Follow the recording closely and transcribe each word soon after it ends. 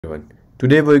everyone.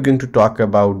 Today we're going to talk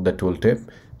about the tooltip.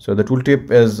 So the tooltip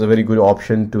is a very good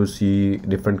option to see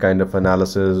different kind of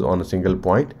analysis on a single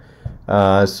point.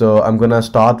 So I'm gonna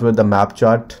start with the map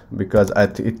chart because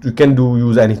you can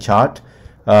use any chart.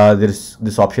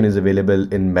 This option is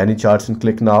available in many charts in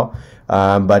Qlik now,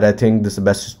 but I think this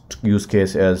best use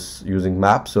case is using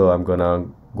map. So I'm gonna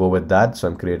go with that. So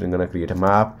I'm gonna create a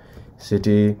map,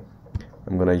 city.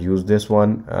 I'm gonna use this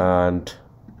one and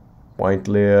point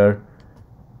layer.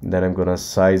 Then I'm gonna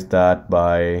size that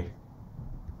by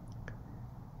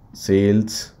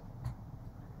sales,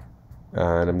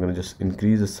 and I'm gonna just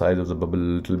increase the size of the bubble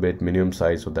a little bit, minimum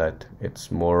size, so that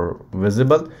it's more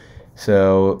visible.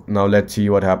 So now let's see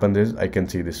what happens is I can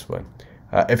see this one.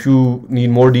 If you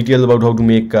need more details about how to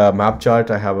make a map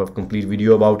chart, I have a complete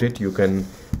video about it. You can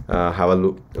have a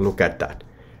look at that.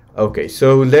 Okay,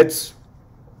 so let's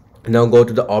now go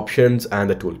to the options and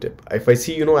the tooltip. If I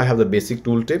see, I have the basic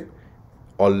tooltip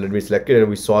already selected, and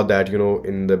we saw that,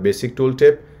 in the basic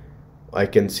tooltip, I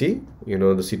can see,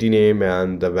 the city name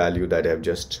and the value that I've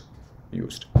just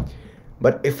used.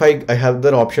 But if I have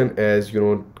that option as,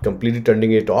 completely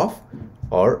turning it off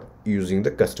or using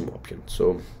the custom option.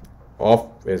 So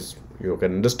off is, you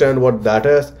can understand what that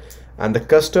is, and the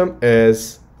custom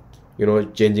is,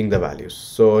 changing the values.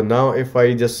 So now if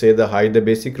I just say hide the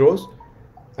basic rows,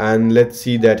 and let's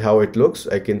see that how it looks.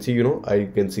 I can see, I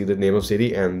can see the name of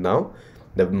city, and now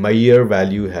the Meyer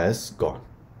value has gone.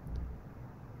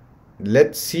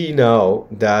 Let's see now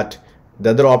that the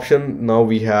other option now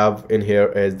we have in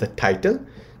here is the title.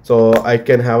 So I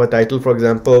can have a title, for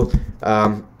example,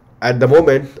 at the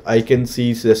moment I can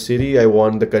see the city, I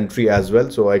want the country as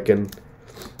well, so I can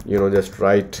just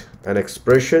write an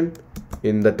expression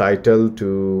in the title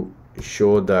to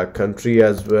show the country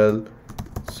as well.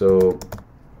 So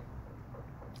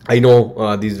I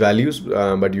know these values,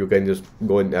 but you can just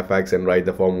go in FX and write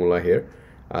the formula here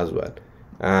as well.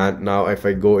 And now if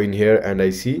I go in here and I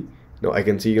see, now I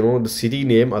can see, the city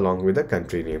name along with the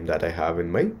country name that I have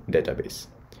in my database.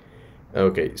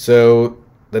 Okay, so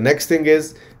the next thing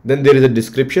is, then there is a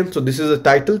description. So this is a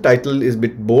title is a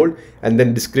bit bold, and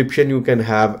then description, you can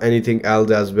have anything else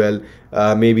as well.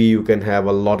 Maybe you can have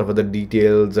a lot of other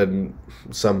details and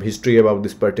some history about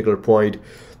this particular point,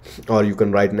 or you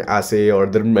can write an essay or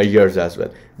the measures as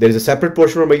well. There is a separate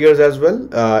portion of measures as well.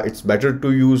 It's better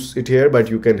to use it here,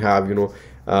 but you can have,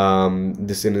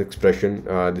 this in expression,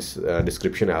 this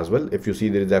description as well. If you see,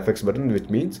 there is FX button, which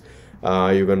means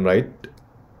you can write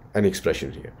an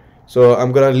expression here. So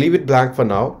I'm gonna leave it blank for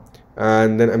now,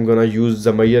 and then I'm gonna use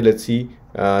the measure. Let's see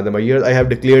the measures. I have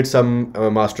declared some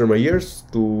master measures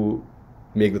to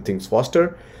make the things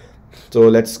faster. So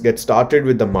let's get started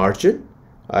with the margin.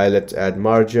 Let's add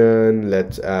margin,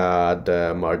 let's add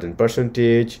margin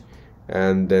percentage,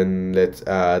 and then let's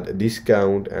add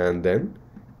discount, and then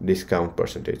discount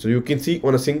percentage. So you can see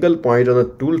on a single point on the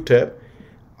tooltip,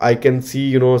 I can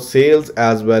see, sales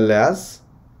as well as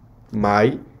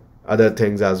my other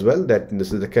things as well. That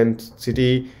this is the Kent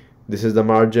city, this is the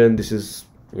margin, this is,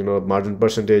 margin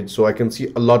percentage. So I can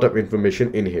see a lot of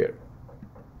information in here.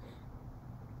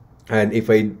 And if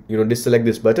I, deselect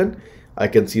this button, I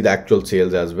can see the actual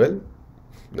sales as well,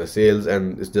 the sales,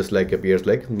 and it's just like appears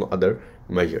like other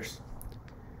measures.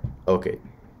 Okay,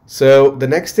 so the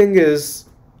next thing is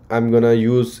I'm gonna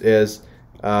use is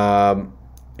yeah,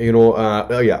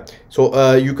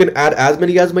 so you can add as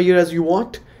many as measures as you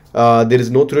want. There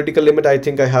is no theoretical limit. I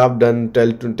think I have done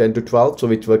 10 to 12, so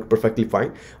which work perfectly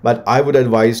fine, but I would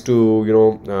advise to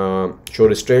show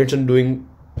restraints in doing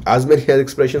as many as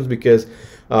expressions, because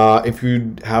if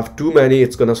you have too many,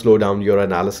 it's gonna slow down your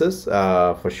analysis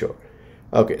for sure.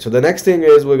 Okay, so the next thing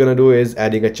is we're gonna do is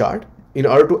adding a chart. In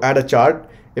order to add a chart,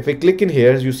 if I click in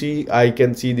here, you see I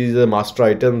can see these are master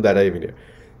items that I have in here.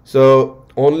 So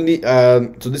only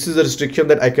so this is a restriction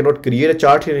that I cannot create a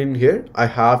chart in here. I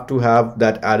have to have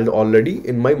that added already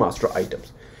in my master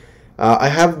items. I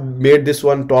have made this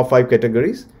one top 5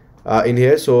 categories in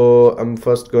here. So I'm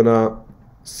first gonna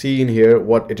see in here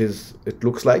what it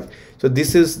looks like. So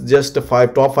this is just a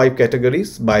top 5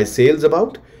 categories by sales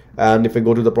amount, and if I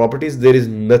go to the properties, there is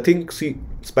nothing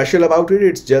special about it.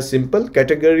 It's just simple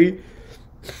category,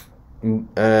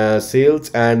 sales,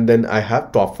 and then I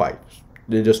have top 5,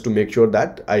 just to make sure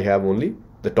that I have only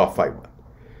the top 5 one.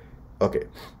 Okay,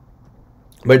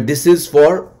 but this is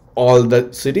for all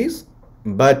the cities.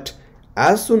 But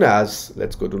as soon as,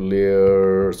 let's go to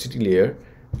layer, city layer,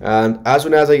 and as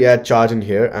soon as I add chart in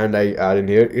here and I add in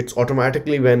here, it's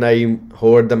automatically, when I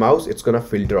hover the mouse, it's gonna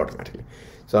filter automatically.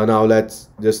 So now let's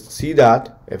just see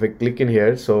that if I click in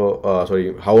here, so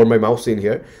hover my mouse in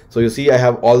here, so you see I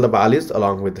have all the values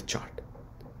along with the chart.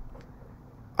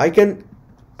 I can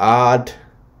add,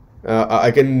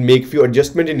 I can make few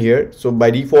adjustment in here. So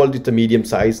by default, it's a medium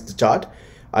sized chart.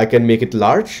 I can make it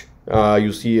large.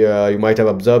 You see, you might have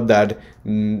observed that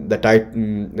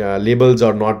the labels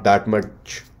are not that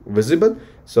much visible.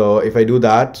 So if I do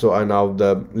that, so now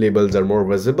the labels are more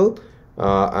visible,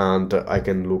 and I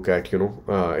can look at,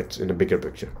 it's in a bigger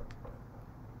picture.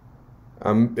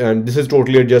 And this is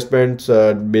totally adjustments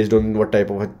based on what type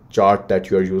of a chart that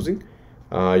you are using.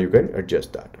 You can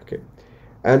adjust that. Okay,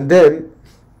 and then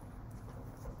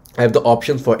I have the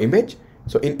options for image.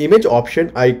 So in image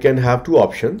option, I can have two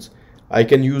options. I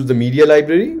can use the media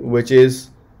library, which is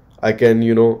I can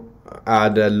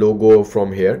add a logo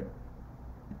from here,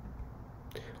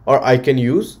 or I can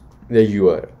use the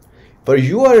URL. For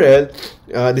URL,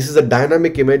 this is a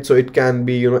dynamic image, so it can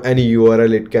be any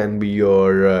URL. It can be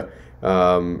your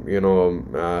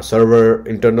server,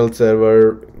 internal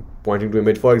server pointing to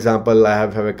image. For example, I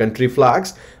have a country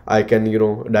flags. I can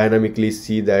dynamically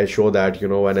see that, show that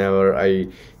whenever I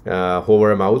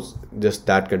hover a mouse, just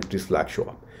that country's flag show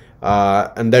up.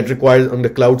 And that requires, on the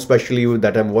cloud especially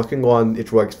that I'm working on,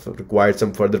 it requires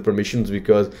some further permissions,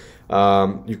 because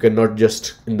you cannot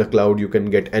just, in the cloud you can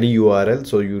get any URL,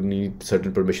 so you need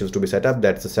certain permissions to be set up.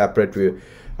 That's a separate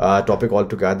topic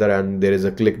altogether, and there is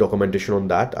a Qlik documentation on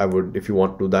that. If you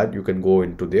want to do that, you can go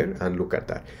into there and look at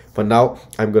that. For now,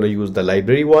 I'm going to use the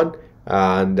library one,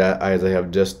 and as I have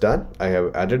just done, I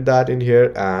have added that in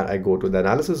here, and I go to the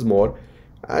analysis mode,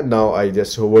 and now I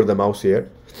just hover the mouse here.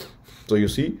 So you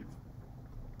see,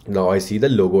 now I see the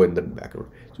logo in the background.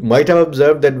 So you might have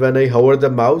observed that when I hover the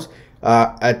mouse,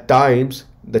 at times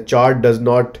the chart does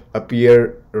not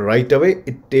appear right away.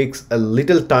 It takes a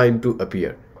little time to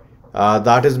appear.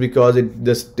 That is because it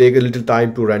just takes a little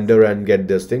time to render and get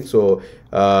this thing. So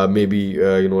maybe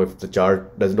if the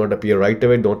chart does not appear right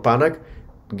away, don't panic.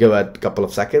 Give it a couple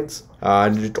of seconds.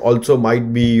 And it also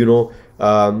might be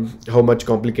how much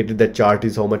complicated that chart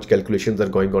is, how much calculations are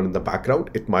going on in the background.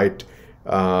 It might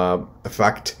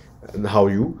affect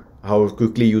how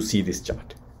quickly you see this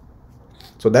chart.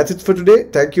 So that's it for today.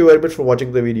 Thank you very much for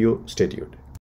watching the video. Stay tuned.